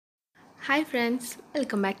Hi friends,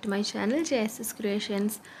 welcome back to my channel JSS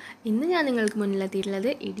creations. ഇന്ന് ഞാൻ നിങ്ങൾക്ക് മുന്നിലെത്തിയിട്ടുള്ളത്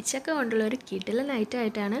ഇടിച്ചക്ക കൊണ്ടുള്ള ഒരു കിടിലൻ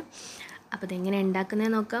ഐറ്റമായിട്ടാണ്. അപ്പോൾ ഇതെങ്ങനെ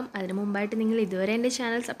ഉണ്ടാക്കുന്നതെന്ന് നോക്കാം. അതിന് മുമ്പായിട്ട് നിങ്ങൾ ഇതുവരെ എൻ്റെ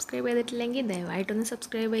ചാനൽ സബ്സ്ക്രൈബ് ചെയ്തിട്ടില്ലെങ്കിൽ ദയവായിട്ടൊന്ന്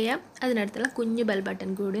സബ്സ്ക്രൈബ് ചെയ്യാം. അതിനടുത്തുള്ള കുഞ്ഞു ബെൽ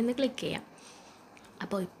ബട്ടൺ കൂടി ഒന്ന് ക്ലിക്ക് ചെയ്യാം.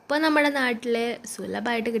 അപ്പോൾ ഇപ്പോൾ നമ്മുടെ നാട്ടിൽ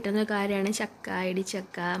സുലഭമായിട്ട് കിട്ടുന്ന ഒരു കാര്യമാണ് ചക്ക,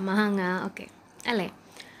 ഇടിച്ചക്ക, മാങ്ങ ഒക്കെ അല്ലേ.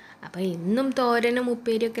 അപ്പോൾ ഇന്നും തോരനും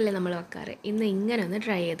ഉപ്പേരിയൊക്കെ അല്ലേ നമ്മൾ വെക്കാറ്. ഇന്ന് ഇങ്ങനെ ഒന്ന്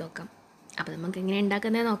ട്രൈ ചെയ്ത് നോക്കാം. അപ്പോൾ നമുക്ക് എങ്ങനെ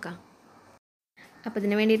ഉണ്ടാക്കുന്നതെന്ന് നോക്കാം. അപ്പോൾ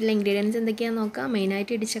ഇതിന് വേണ്ടിയിട്ടുള്ള ഇൻഗ്രീഡിയൻസ് എന്തൊക്കെയാണെന്ന് നോക്കാം.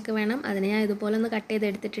 മെയിനായിട്ട് ഇടിച്ചക്ക വേണം. അതിന് ഞാൻ ഇതുപോലെ ഒന്ന് കട്ട്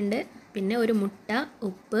ചെയ്തെടുത്തിട്ടുണ്ട്. പിന്നെ ഒരു മുട്ട,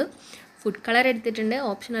 ഉപ്പ്, ഫുഡ് കളർ എടുത്തിട്ടുണ്ട്.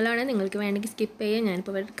 ഓപ്ഷണലാണ്, നിങ്ങൾക്ക് വേണമെങ്കിൽ സ്കിപ്പ് ചെയ്യാം.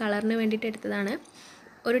 ഞാനിപ്പോൾ കളറിന് വേണ്ടിയിട്ട് എടുത്തതാണ്.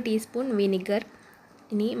 ഒരു ടീസ്പൂൺ വിനിഗർ.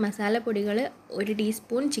 ഇനി മസാലപ്പൊടികൾ: 1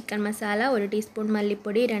 ടീസ്പൂൺ ചിക്കൻ മസാല, 1 ടീസ്പൂൺ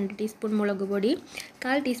മല്ലിപ്പൊടി, 2 ടീസ്പൂൺ മുളക് പൊടി,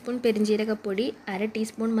 1/4 ടീസ്പൂൺ പെരിഞ്ജീരകപ്പൊടി, 1/2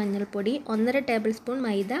 ടീസ്പൂൺ മഞ്ഞൾപ്പൊടി, 1.5 ടേബിൾ സ്പൂൺ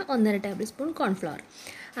മൈദ, 1.5 ടേബിൾ സ്പൂൺ കോൺഫ്ലവർ.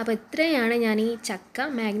 അപ്പോൾ ഇത്രയാണ് ഞാൻ ഈ ചക്ക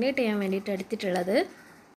മാഗ്നേറ്റ് ചെയ്യാൻ വേണ്ടിയിട്ട് എടുത്തിട്ടുള്ളത്.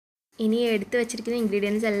 ഇനി എടുത്ത് വെച്ചിരിക്കുന്ന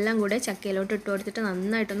ഇൻഗ്രീഡിയൻസ് എല്ലാം കൂടെ ചക്കയിലോട്ട് ഇട്ട് കൊടുത്തിട്ട്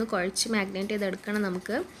നന്നായിട്ടൊന്ന് കുഴച്ച് മാഗ്നേറ്റ് ചെയ്തെടുക്കണം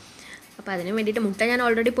നമുക്ക്. അപ്പോൾ അതിന് വേണ്ടിയിട്ട് മുട്ട ഞാൻ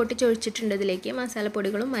ഓൾറെഡി പൊട്ടിച്ചൊഴിച്ചിട്ടുണ്ട്. ഇതിലേക്ക്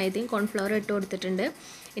മസാലപ്പൊടികളും മൈദയും കോൺഫ്ലവറും ഇട്ട് കൊടുത്തിട്ടുണ്ട്.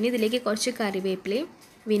 ഇനി ഇതിലേക്ക് കുറച്ച് കറിവേപ്പിലയും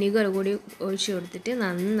വിനീഗർ കൂടി ഒഴിച്ച് കൊടുത്തിട്ട്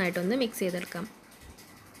നന്നായിട്ടൊന്ന് മിക്സ് ചെയ്തെടുക്കാം.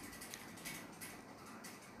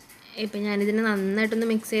 ഇപ്പം ഞാനിതിനെ നന്നായിട്ടൊന്ന്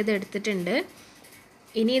മിക്സ് ചെയ്തെടുത്തിട്ടുണ്ട്.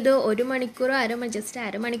 ഇനി ഇത് 1 മണിക്കൂറോ ജസ്റ്റ്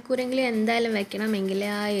അരമണിക്കൂറെങ്കിലും എന്തായാലും വെക്കണം. എങ്കിലേ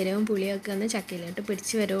ആ എരിവും പുളിയൊക്കെ ഒന്ന് ചക്കയിലോട്ട്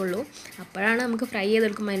പിടിച്ച് വരുള്ളൂ. അപ്പോഴാണ് നമുക്ക് ഫ്രൈ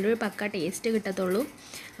ചെയ്തെടുക്കുമ്പോൾ അതിൻ്റെ ഒരു പക്ക ടേസ്റ്റ് കിട്ടത്തുള്ളൂ.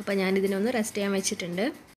 അപ്പോൾ ഞാനിതിനൊന്ന് റെസ്റ്റ് ചെയ്യാൻ വെച്ചിട്ടുണ്ട്.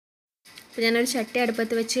 അപ്പോൾ ഞാനൊരു ചട്ടി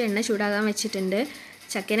അടുപ്പത്ത് വെച്ച് എണ്ണ ചൂടാകാൻ വെച്ചിട്ടുണ്ട്.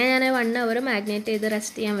 ചക്കനെ ഞാൻ 1 അവർ മാഗ്നേറ്റ് ചെയ്ത്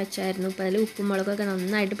റെസ്റ്റ് ചെയ്യാൻ വെച്ചായിരുന്നു. അപ്പോൾ അതിൽ ഉപ്പും മുളകൊക്കെ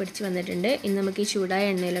നന്നായിട്ട് പിടിച്ച് വന്നിട്ടുണ്ട്. ഇനി നമുക്ക് ഈ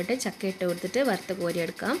ചൂടായ എണ്ണയിലോട്ട് ചക്ക ഇട്ട് കൊടുത്തിട്ട് വറുത്ത്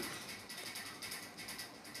കോരിയെടുക്കാം.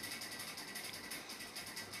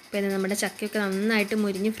 പിന്നെ നമ്മുടെ ചക്കയൊക്കെ നന്നായിട്ട്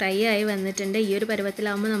മുരിഞ്ഞ് ഫ്രൈ ആയി വന്നിട്ടുണ്ട്. ഈ ഒരു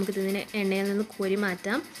പരുവത്തിലാകുമ്പോൾ നമുക്കിതിനെ എണ്ണയിൽ നിന്ന് കോരി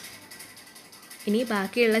മാറ്റാം. ഇനി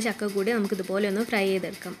ബാക്കിയുള്ള ചക്ക കൂടി നമുക്കിതുപോലെ ഒന്ന് ഫ്രൈ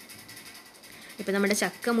ചെയ്തെടുക്കാം. ഇപ്പോൾ നമ്മുടെ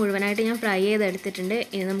ചക്ക മുഴുവനായിട്ട് ഞാൻ ഫ്രൈ ചെയ്തെടുത്തിട്ടുണ്ട്.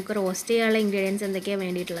 ഇനി നമുക്ക് റോസ്റ്റ് ചെയ്യാനുള്ള ഇൻഗ്രീഡിയൻസ് എന്തൊക്കെയാണ്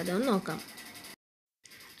വേണ്ടിയിട്ടുള്ളതെന്ന് നോക്കാം.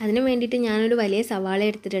 അതിന് വേണ്ടിയിട്ട് ഞാനൊരു വലിയ സവാള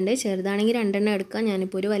എടുത്തിട്ടുണ്ട്. ചെറുതാണെങ്കിൽ 2 എടുക്കാം.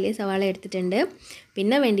 ഞാനിപ്പോൾ ഒരു വലിയ സവാള എടുത്തിട്ടുണ്ട്.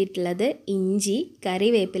 പിന്നെ വേണ്ടിയിട്ടുള്ളത് ഇഞ്ചി,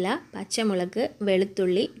 കറിവേപ്പില, പച്ചമുളക്,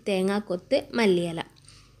 വെളുത്തുള്ളി, തേങ്ങാക്കൊത്ത്, മല്ലിയില.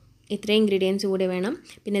 ഇത്രയും ഇൻഗ്രീഡിയൻസ് കൂടി വേണം.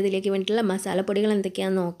 പിന്നെ ഇതിലേക്ക് വേണ്ടിയിട്ടുള്ള മസാലപ്പൊടികൾ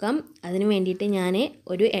എന്തൊക്കെയാണെന്ന് നോക്കാം. അതിന് വേണ്ടിയിട്ട് ഞാൻ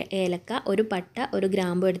ഒരു ഏലക്ക, ഒരു പട്ട, ഒരു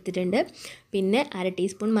ഗ്രാമ്പു എടുത്തിട്ടുണ്ട്. പിന്നെ 1/2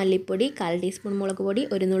 ടീസ്പൂൺ മല്ലിപ്പൊടി, 1/4 ടീസ്പൂൺ മുളക് പൊടി,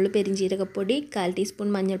 1 നുള്ളു പെരിഞ്ജീരകപ്പൊടി, 1/4 ടീസ്പൂൺ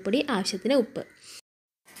മഞ്ഞൾപ്പൊടി, ആവശ്യത്തിന് ഉപ്പ്.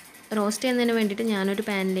 റോസ്റ്റ് ചെയ്യുന്നതിന് വേണ്ടിയിട്ട് ഞാനൊരു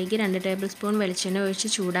പാനിലേക്ക് 2 ടേബിൾ സ്പൂൺ വെളിച്ചെണ്ണ ഒഴിച്ച്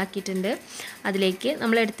ചൂടാക്കിയിട്ടുണ്ട്. അതിലേക്ക്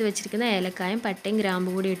നമ്മൾ എടുത്ത് വെച്ചിരിക്കുന്ന ഏലക്കായും പട്ടയും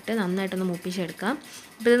ഗ്രാമ്പും കൂടി ഇട്ട് നന്നായിട്ടൊന്ന് മൂപ്പിച്ചെടുക്കാം.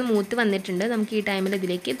 ഇപ്പോൾ ഇത് മൂത്ത് വന്നിട്ടുണ്ട്. നമുക്ക് ഈ ടൈമിൽ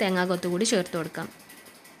ഇതിലേക്ക് തേങ്ങാക്കൊത്ത് കൂടി ചേർത്ത് കൊടുക്കാം.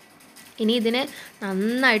 ഇനി ഇതിനെ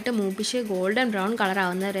നന്നായിട്ട് മൂപ്പിച്ച് ഗോൾഡൻ ബ്രൗൺ കളർ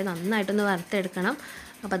ആവുന്നവരെ നന്നായിട്ടൊന്ന് വറുത്തെടുക്കണം.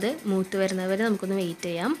 അപ്പോൾ അത് മൂത്ത് വരുന്നവരെ നമുക്കൊന്ന് വെയിറ്റ്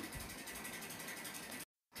ചെയ്യാം.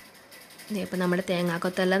 ഇപ്പോൾ നമ്മുടെ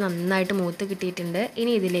തേങ്ങാക്കൊത്തെല്ലാം നന്നായിട്ട് മൂത്ത് കിട്ടിയിട്ടുണ്ട്.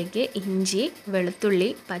 ഇനി ഇതിലേക്ക് ഇഞ്ചി,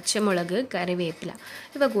 വെളുത്തുള്ളി, പച്ചമുളക്, കറിവേപ്പില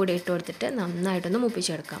ഇവ കൂടി ഇട്ട് കൊടുത്തിട്ട് നന്നായിട്ടൊന്ന്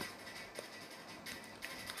മൂപ്പിച്ചെടുക്കാം.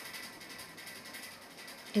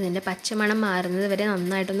 ഇതിൻ്റെ പച്ചമണം മാറുന്നത് വരെ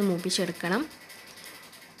നന്നായിട്ടൊന്ന് മൂപ്പിച്ചെടുക്കണം.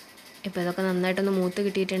 ഇപ്പോൾ ഇതൊക്കെ നന്നായിട്ടൊന്ന് മൂത്ത്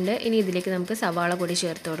കിട്ടിയിട്ടുണ്ട്. ഇനി ഇതിലേക്ക് നമുക്ക് സവാള കൂടി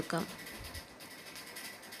ചേർത്ത് കൊടുക്കാം.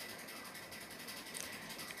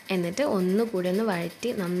 എന്നിട്ട് ഒന്നുകൂടി ഒന്ന് വഴറ്റി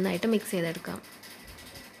നന്നായിട്ട് മിക്സ് ചെയ്തെടുക്കാം.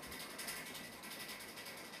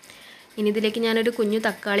 ഇനി ഇതിലേക്ക് ഞാനൊരു കുഞ്ഞു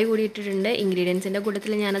തക്കാളി കൂടി ഇട്ടിട്ടുണ്ട്. ഇൻഗ്രീഡിയൻസിൻ്റെ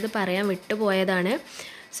കൂട്ടത്തിൽ ഞാനത് പറയാൻ വിട്ടുപോയതാണ്,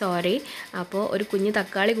 സോറി. അപ്പോൾ ഒരു കുഞ്ഞു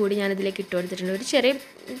തക്കാളി കൂടി ഞാനിതിലേക്ക് ഇട്ട് കൊടുത്തിട്ടുണ്ട്. ഒരു ചെറിയ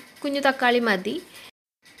കുഞ്ഞു തക്കാളി മതി.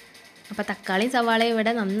 അപ്പോൾ തക്കാളിയും സവാളയും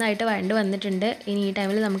ഇവിടെ നന്നായിട്ട് വഴണ്ട് വന്നിട്ടുണ്ട്. ഇനി ഈ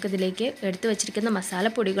ടൈമിൽ നമുക്കിതിലേക്ക് എടുത്ത് വെച്ചിരിക്കുന്ന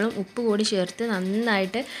മസാലപ്പൊടികളും ഉപ്പ് കൂടി ചേർത്ത്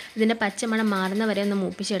നന്നായിട്ട് ഇതിൻ്റെ പച്ചമണം മാറുന്ന വരെ ഒന്ന്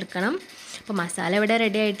മൂപ്പിച്ചെടുക്കണം. അപ്പോൾ മസാല ഇവിടെ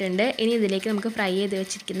റെഡി ആയിട്ടുണ്ട്. ഇനി ഇതിലേക്ക് നമുക്ക് ഫ്രൈ ചെയ്ത്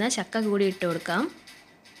വെച്ചിരിക്കുന്ന ചക്ക കൂടി ഇട്ട് കൊടുക്കാം.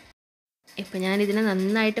 ഇപ്പോൾ ഞാനിതിനെ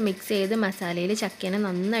നന്നായിട്ട് മിക്സ് ചെയ്ത് മസാലയിൽ ചക്കേനെ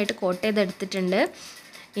നന്നായിട്ട് കോട്ട് ചെയ്തെടുത്തിട്ടുണ്ട്.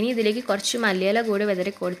 ഇനി ഇതിലേക്ക് കുറച്ച് മല്ലിയില കൂടി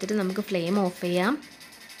വിതറി കൊടുത്തിട്ട് നമുക്ക് ഫ്ലെയിം ഓഫ് ചെയ്യാം.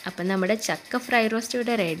 അപ്പം നമ്മുടെ ചക്ക ഫ്രൈ റോസ്റ്റ്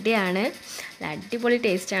ഇവിടെ റെഡിയാണ്. അടിപൊളി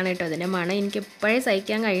ടേസ്റ്റാണ് കേട്ടോ. അതിൻ്റെ മണം എനിക്ക് എപ്പോഴേ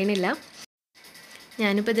സഹിക്കാൻ കഴിയണില്ല.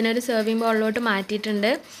 ഞാനിപ്പോൾ ഇതിനൊരു സെർവിങ് ബൗളിലോട്ട് മാറ്റിയിട്ടുണ്ട്.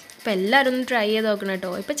 അപ്പോൾ എല്ലാവരും ഒന്ന് ട്രൈ ചെയ്ത് നോക്കണം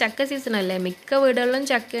കേട്ടോ. ഇപ്പോൾ ചക്ക സീസണല്ലേ, മിക്ക വീടുകളിലും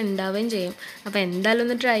ചക്ക ഉണ്ടാവുകയും ചെയ്യും. അപ്പോൾ എന്തായാലും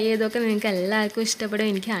ഒന്ന് ട്രൈ ചെയ്ത് നോക്കാം. നിങ്ങൾക്ക് എല്ലാവർക്കും ഇഷ്ടപ്പെടും,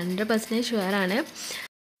 എനിക്ക് 100% ഷുവറാണ്.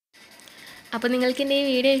 അപ്പോൾ നിങ്ങൾക്ക് എൻ്റെ ഈ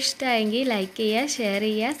വീഡിയോ ഇഷ്ടമായെങ്കിൽ ലൈക്ക് ചെയ്യുക, ഷെയർ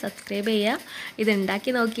ചെയ്യുക, സബ്സ്ക്രൈബ് ചെയ്യുക.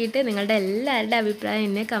 ഇതുണ്ടാക്കി നോക്കിയിട്ട് നിങ്ങളുടെ എല്ലാവരുടെ അഭിപ്രായം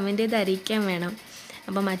എന്നെ കമൻറ്റ് ചെയ്ത് അറിയിക്കാൻ വേണം.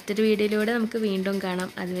 അപ്പോൾ മറ്റൊരു വീഡിയോയിലൂടെ നമുക്ക് വീണ്ടും കാണാം.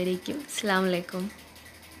 അതുവരേക്കും അസ്സലാമു അലൈക്കും.